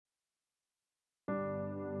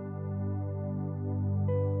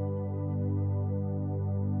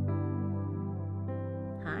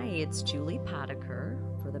it's Julie Potiker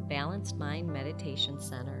for the Balanced Mind Meditation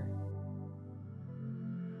Center.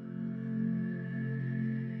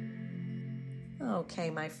 Okay,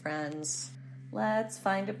 my friends, let's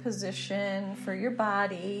find a position for your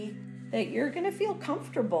body that you're going to feel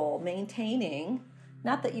comfortable maintaining.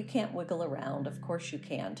 Not that you can't wiggle around, of course you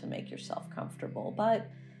can to make yourself comfortable, but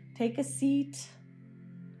take a seat.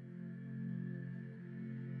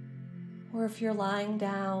 Or if you're lying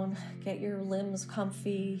down, get your limbs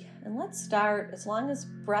comfy. And let's start, as long as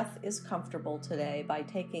breath is comfortable today, by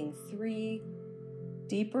taking 3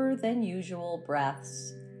 deeper than usual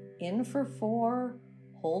breaths. In for 4,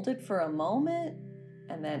 hold it for a moment,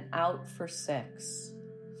 and then out for 6.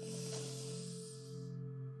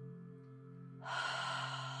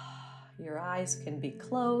 Your eyes can be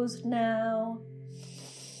closed now,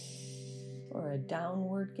 or a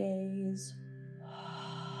downward gaze.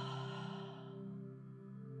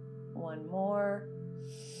 One more.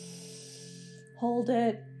 Hold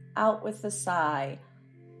it, out with a sigh.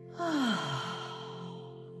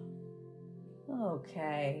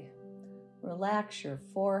 Okay. Relax your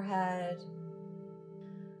forehead.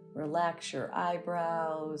 Relax your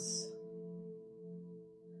eyebrows.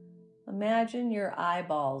 Imagine your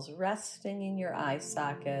eyeballs resting in your eye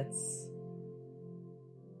sockets.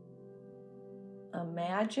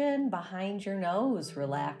 Imagine behind your nose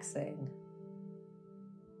relaxing.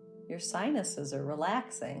 Your sinuses are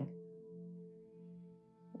relaxing.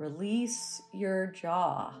 Release your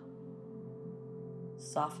jaw,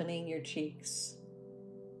 softening your cheeks.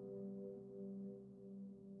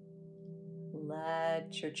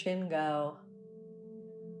 Let your chin go.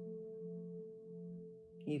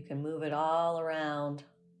 You can move it all around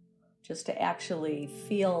just to actually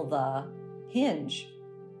feel the hinge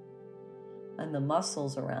and the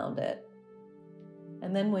muscles around it.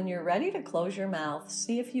 And then when you're ready to close your mouth,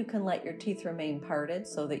 see if you can let your teeth remain parted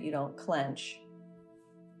so that you don't clench,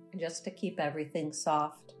 just to keep everything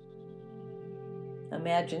soft.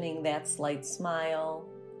 Imagining that slight smile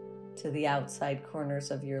to the outside corners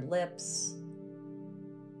of your lips,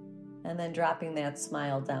 and then dropping that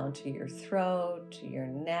smile down to your throat, to your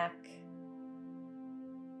neck.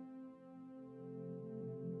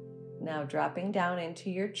 Now dropping down into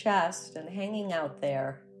your chest and hanging out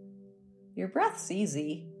there. Your breath's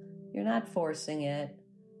easy. You're not forcing it.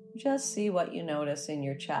 Just see what you notice in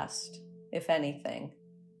your chest, if anything.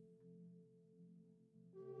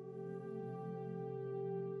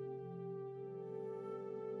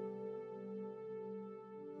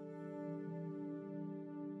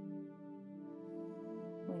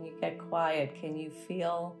 When you get quiet, can you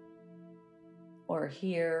feel or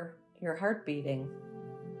hear your heart beating?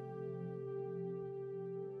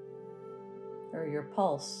 Or your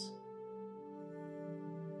pulse?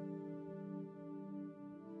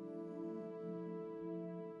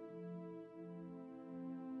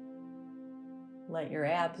 Let your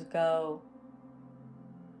abs go.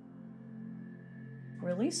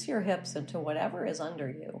 Release your hips into whatever is under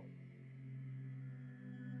you.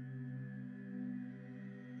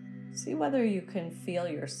 See whether you can feel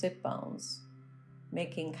your sit bones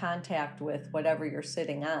making contact with whatever you're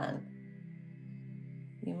sitting on.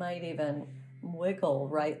 You might even wiggle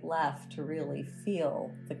right, left to really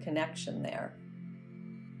feel the connection there.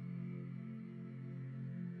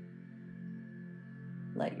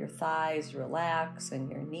 Let your thighs relax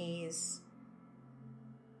and your knees.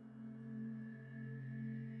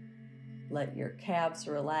 Let your calves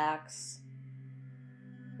relax,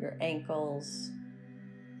 your ankles,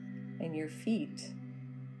 and your feet.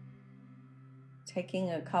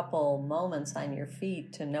 Taking a couple moments on your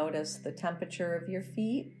feet to notice the temperature of your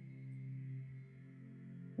feet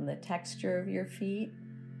and the texture of your feet.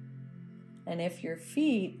 And if your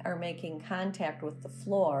feet are making contact with the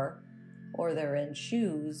floor, or they're in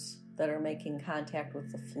shoes that are making contact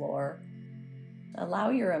with the floor, allow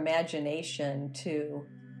your imagination to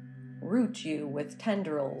root you with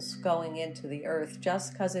tendrils going into the earth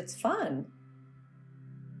just because it's fun,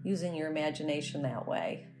 using your imagination that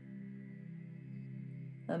way.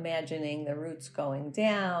 Imagining the roots going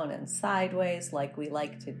down and sideways like we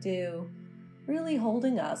like to do, really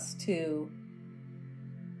holding us to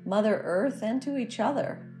Mother Earth and to each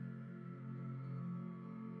other.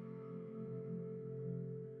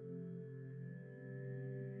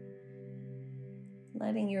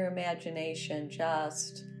 Letting your imagination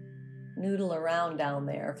just noodle around down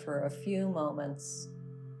there for a few moments.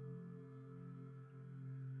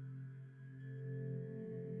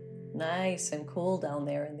 Nice and cool down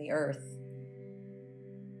there in the earth.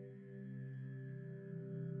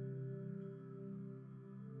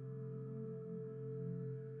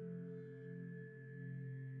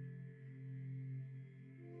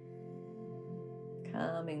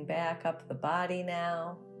 Coming back up the body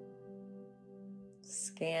now,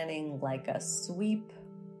 scanning like a sweep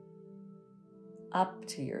up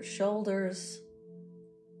to your shoulders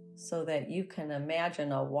so that you can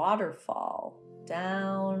imagine a waterfall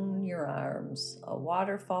down your arms, a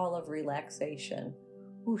waterfall of relaxation,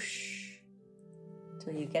 whoosh,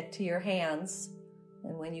 till you get to your hands.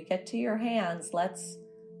 And when you get to your hands, let's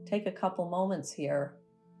take a couple moments here.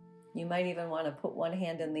 You might even want to put one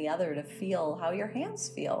hand in the other to feel how your hands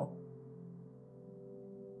feel.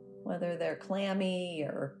 Whether they're clammy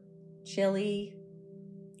or chilly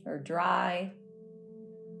or dry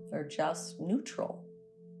or just neutral.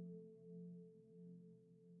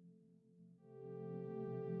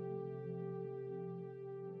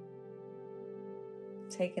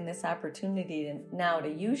 Taking this opportunity now to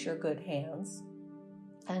use your good hands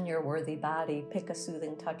and your worthy body. Pick a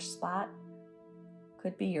soothing touch spot.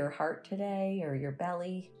 Could be your heart today or your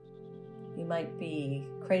belly. You might be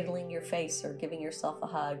cradling your face or giving yourself a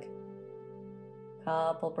hug.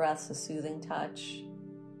 Couple breaths of soothing touch.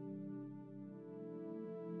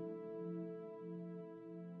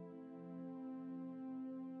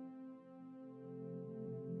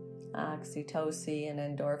 Oxytocin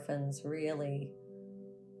and endorphins really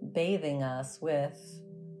bathing us with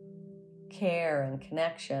care and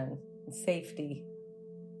connection and safety,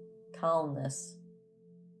 calmness.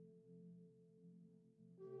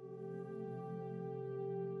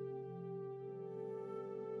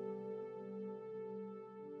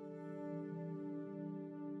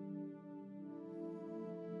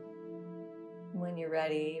 When you're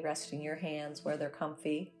ready, resting your hands where they're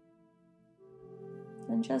comfy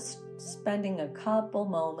and just spending a couple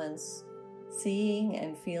moments seeing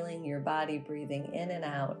and feeling your body breathing in and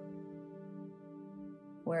out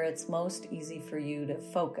where it's most easy for you to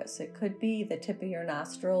focus. It could be the tip of your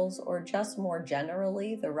nostrils or just more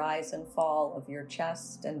generally the rise and fall of your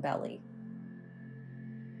chest and belly.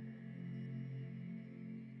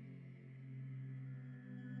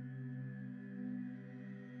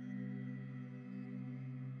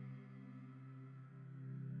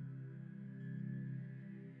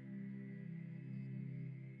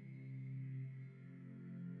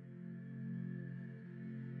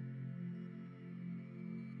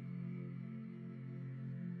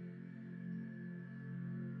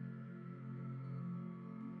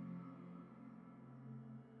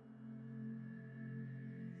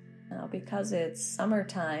 Now, because it's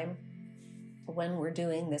summertime, when we're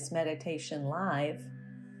doing this meditation live,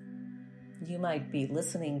 you might be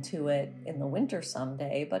listening to it in the winter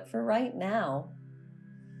someday, but for right now,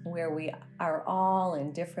 where we are all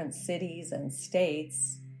in different cities and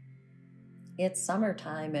states, it's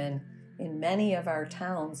summertime, and in many of our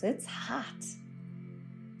towns, it's hot.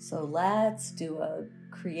 So let's do a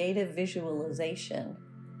creative visualization.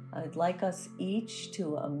 I'd like us each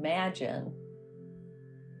to imagine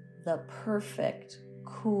the perfect,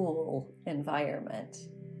 cool environment.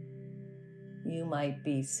 You might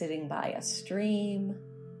be sitting by a stream.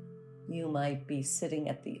 You might be sitting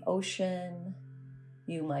at the ocean.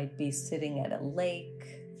 You might be sitting at a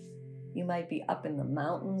lake. You might be up in the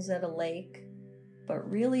mountains at a lake. But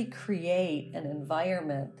really create an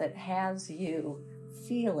environment that has you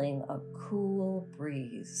feeling a cool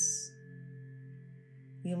breeze.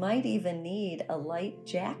 You might even need a light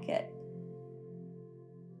jacket.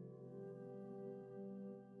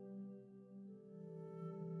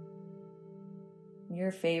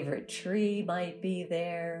 Your favorite tree might be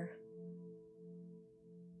there.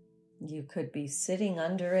 You could be sitting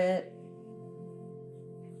under it.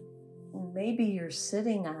 Maybe you're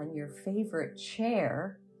sitting on your favorite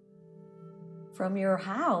chair from your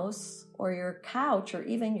house or your couch or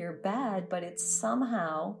even your bed, but it's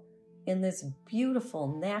somehow in this beautiful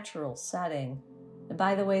natural setting. And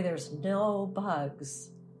by the way, there's no bugs.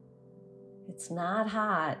 It's not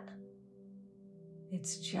hot.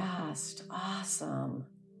 It's just awesome.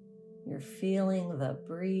 You're feeling the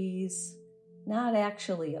breeze, not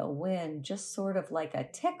actually a wind, just sort of like a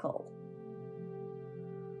tickle.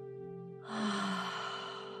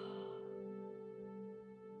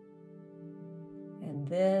 And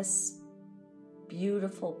this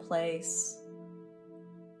beautiful place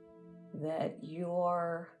that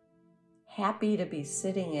you're happy to be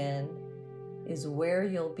sitting in is where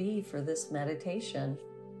you'll be for this meditation.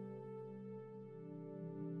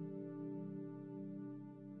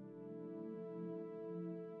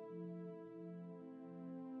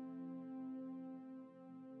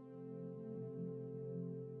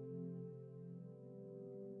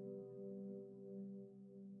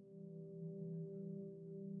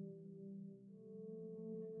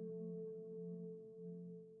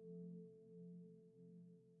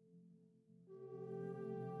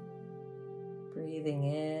 breathing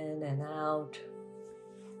in and out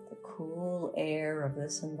the cool air of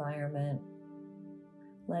this environment,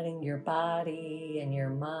 letting your body and your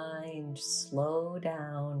mind slow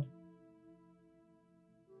down,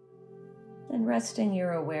 and resting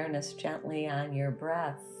your awareness gently on your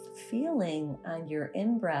breath, feeling on your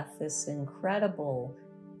in-breath this incredible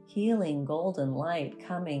healing golden light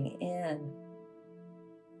coming in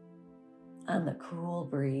on the cool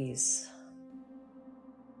breeze.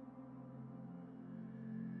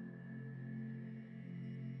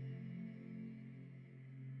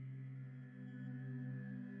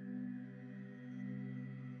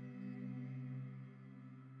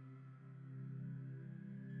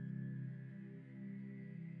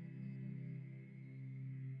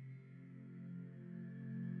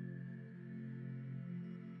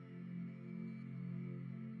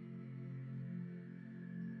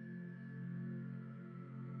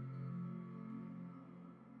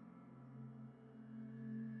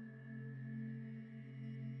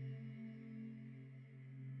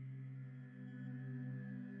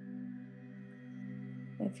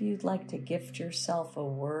 If you'd like to gift yourself a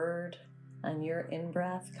word on your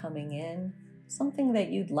in-breath coming in, something that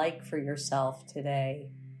you'd like for yourself today,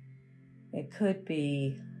 it could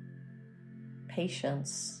be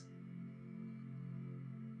patience.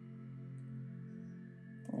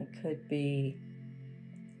 It could be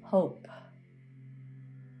hope.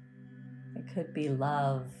 It could be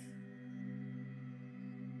love.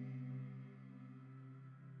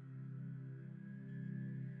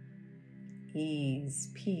 Ease,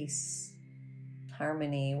 peace,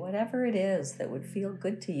 harmony, whatever it is that would feel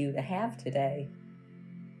good to you to have today.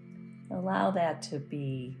 Allow that to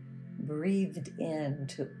be breathed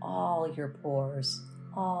into all your pores,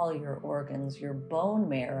 all your organs, your bone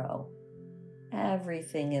marrow.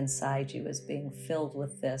 Everything inside you is being filled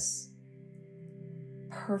with this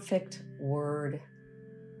perfect word,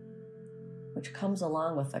 which comes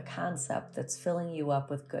along with a concept that's filling you up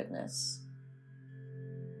with goodness.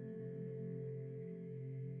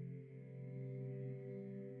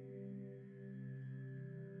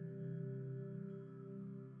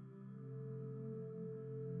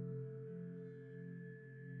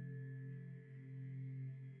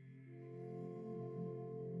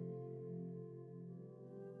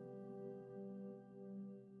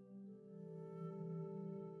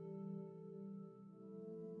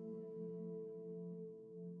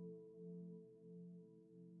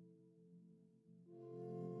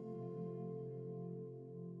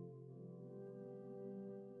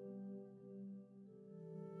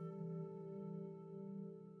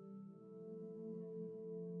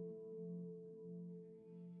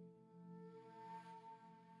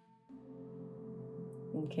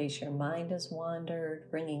 In case your mind has wandered,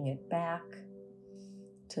 bringing it back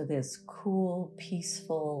to this cool,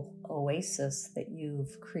 peaceful oasis that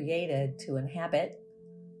you've created to inhabit,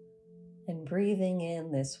 and breathing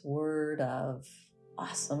in this word of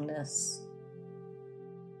awesomeness.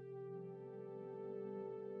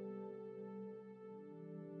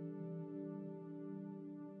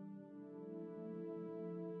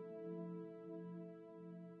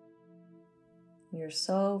 You're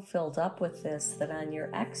so filled up with this that on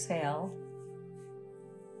your exhale,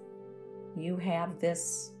 you have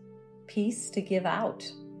this peace to give out.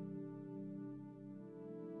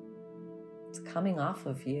 It's coming off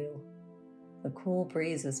of you. The cool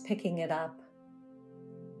breeze is picking it up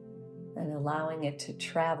and allowing it to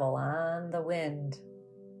travel on the wind.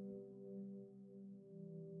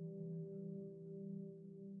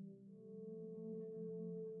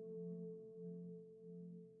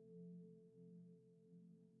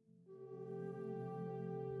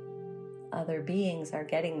 Other beings are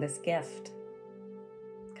getting this gift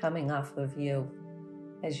coming off of you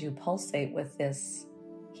as you pulsate with this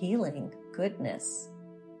healing goodness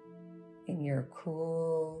in your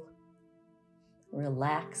cool,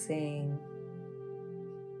 relaxing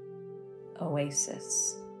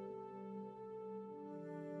oasis.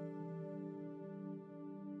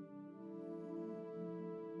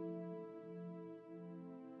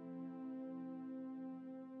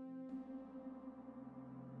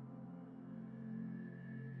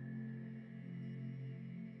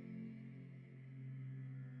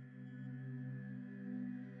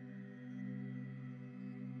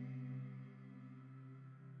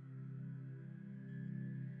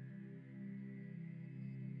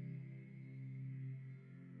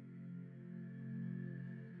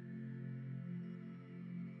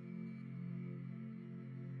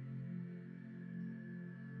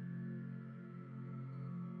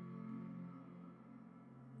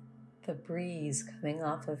 The breeze coming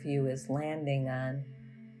off of you is landing on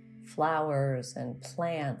flowers and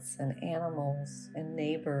plants and animals and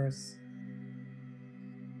neighbors.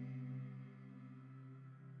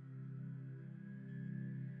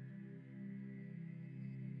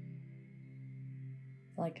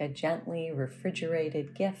 Like a gently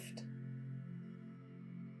refrigerated gift.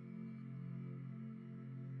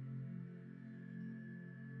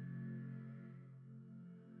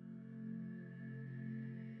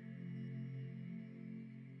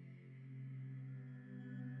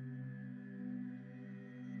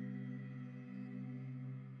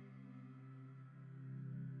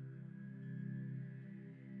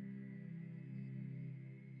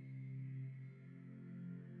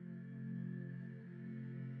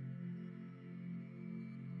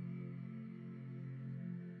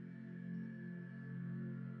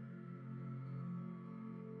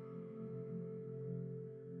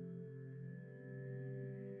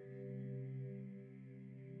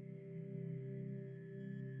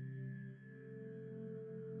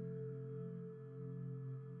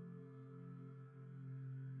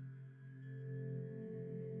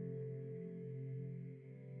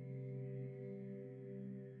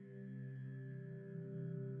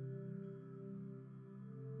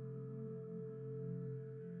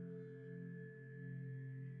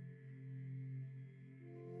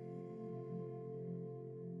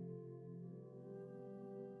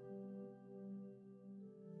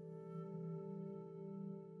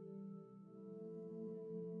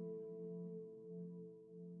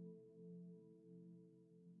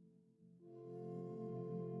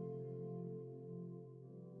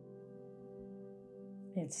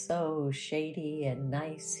 It's so shady and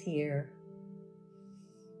nice here.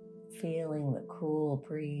 Feeling the cool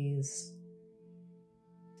breeze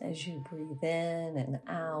as you breathe in and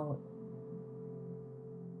out.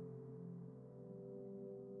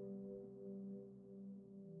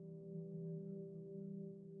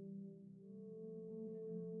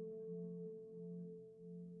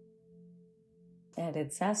 At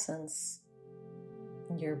its essence,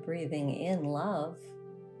 you're breathing in love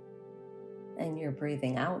and you're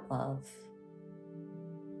breathing out love.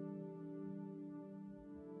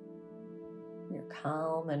 You're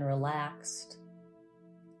calm and relaxed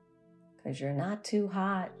because you're not too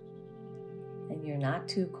hot and you're not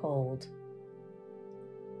too cold.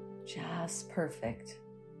 Just perfect.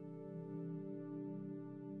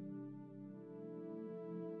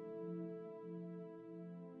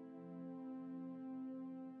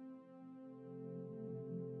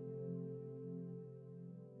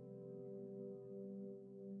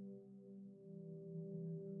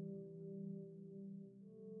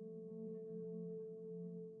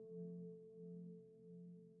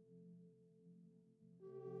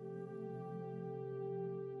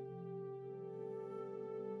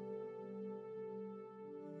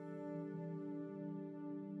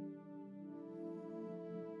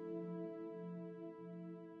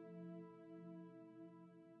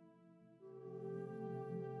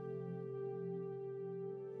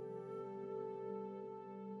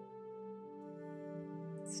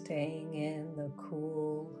 Staying in the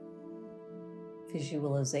cool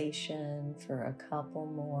visualization for a couple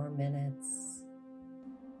more minutes.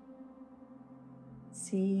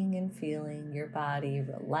 Seeing and feeling your body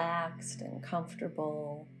relaxed and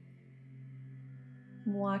comfortable.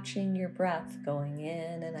 Watching your breath going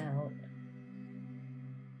in and out.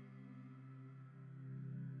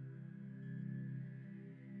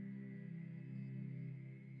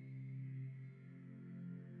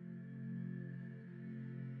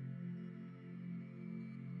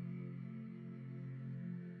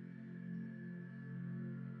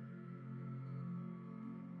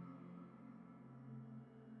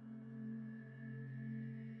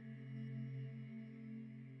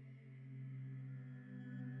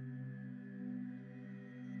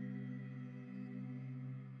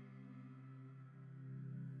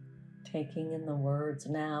 Taking in the words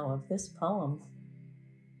now of this poem,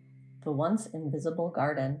 The Once Invisible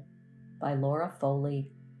Garden by Laura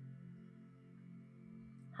Foley.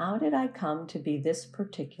 How did I come to be this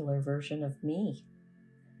particular version of me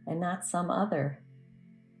and not some other?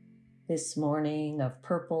 This morning of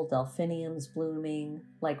purple delphiniums blooming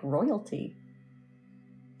like royalty,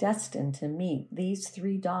 destined to meet these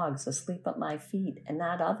 3 dogs asleep at my feet and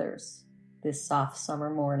not others this soft summer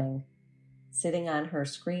morning. Sitting on her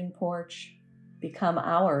screen porch, become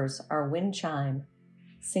ours our wind chime,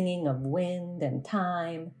 singing of wind and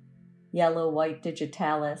time, yellow-white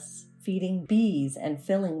digitalis, feeding bees and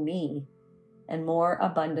filling me, and more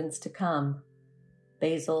abundance to come.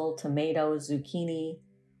 Basil, tomato, zucchini,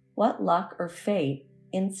 what luck or fate,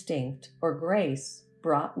 instinct or grace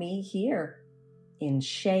brought me here? In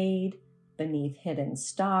shade, beneath hidden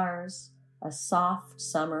stars, a soft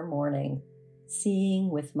summer morning, seeing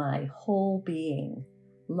with my whole being,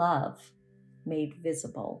 love made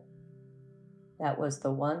visible. That was The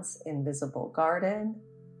Once Invisible Garden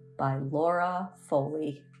by Laura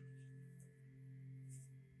Foley.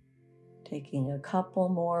 Taking a couple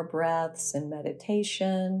more breaths in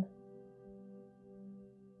meditation.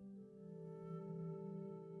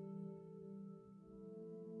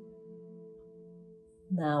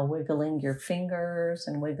 Now wiggling your fingers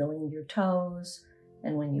and wiggling your toes.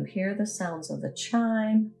 And when you hear the sounds of the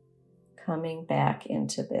chime, coming back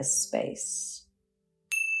into this space.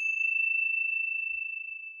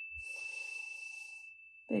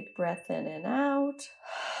 Big breath in and out.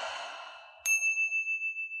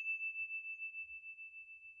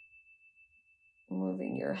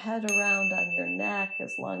 Moving your head around on your neck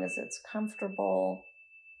as long as it's comfortable.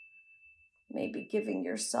 Maybe giving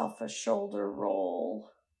yourself a shoulder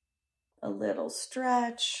roll, a little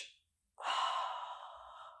stretch.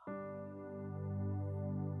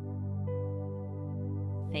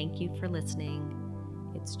 Thank you for listening.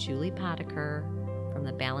 It's Julie Potiker from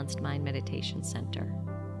the Balanced Mind Meditation Center.